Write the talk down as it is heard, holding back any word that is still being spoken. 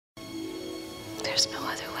there's no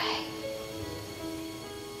other way.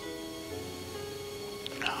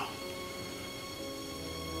 No.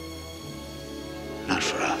 Not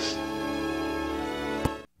for us.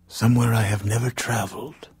 Somewhere I have never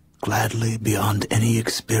traveled, gladly beyond any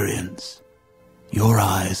experience, your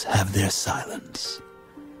eyes have their silence.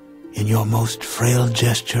 In your most frail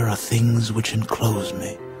gesture are things which enclose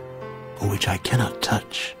me, or which I cannot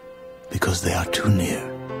touch, because they are too near.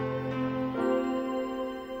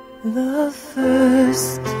 The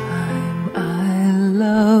first time I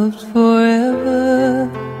loved forever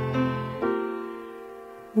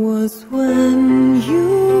was when you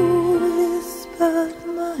whispered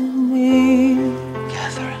my name,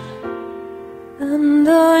 Catherine. and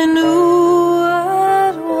I knew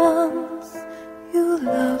at once you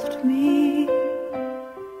loved me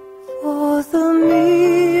for the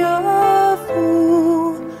me of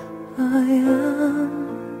who I am.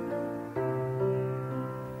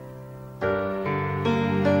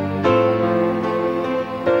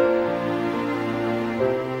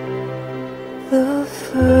 The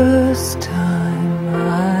first time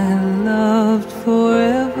I loved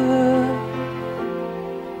forever,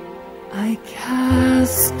 I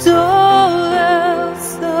cast all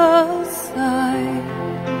else aside,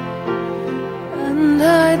 and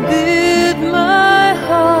I bid my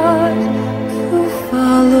heart to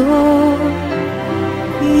follow.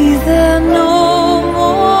 Be there no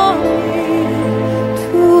more need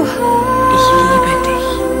to hide. Ich liebe dich.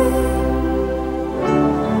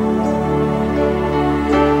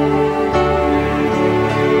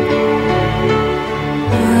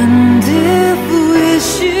 And if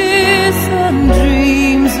wishes and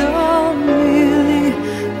dreams are merely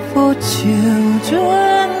for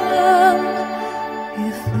children, and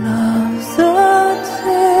if love's a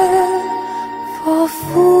tale for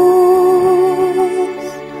fools,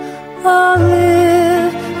 I'll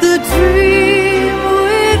live the dream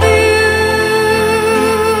with you.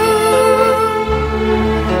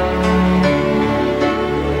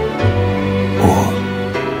 Or,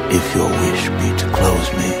 if your wish be to close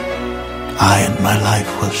me, I and my life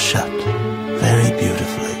will shut very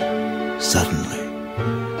beautifully, suddenly,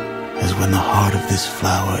 as when the heart of this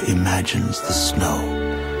flower imagines the snow,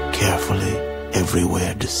 carefully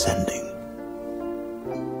everywhere descending.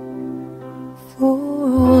 For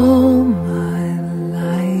all my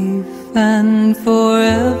life and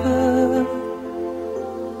forever,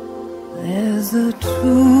 there's a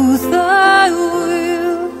truth I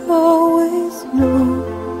will always know.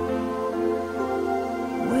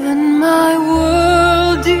 When my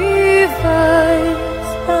world divides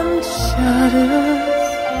and shatters,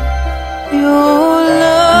 your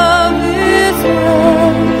love is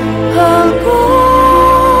where I'll go.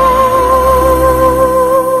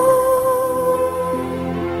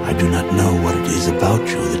 I do not know what it is about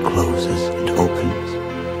you that closes and opens.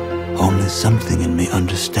 Only something in me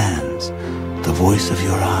understands. The voice of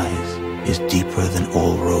your eyes is deeper than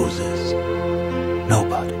all roses.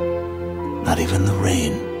 Nobody, not even the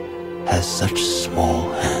rain, has such small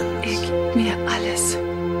hands. Er gibt mir alles.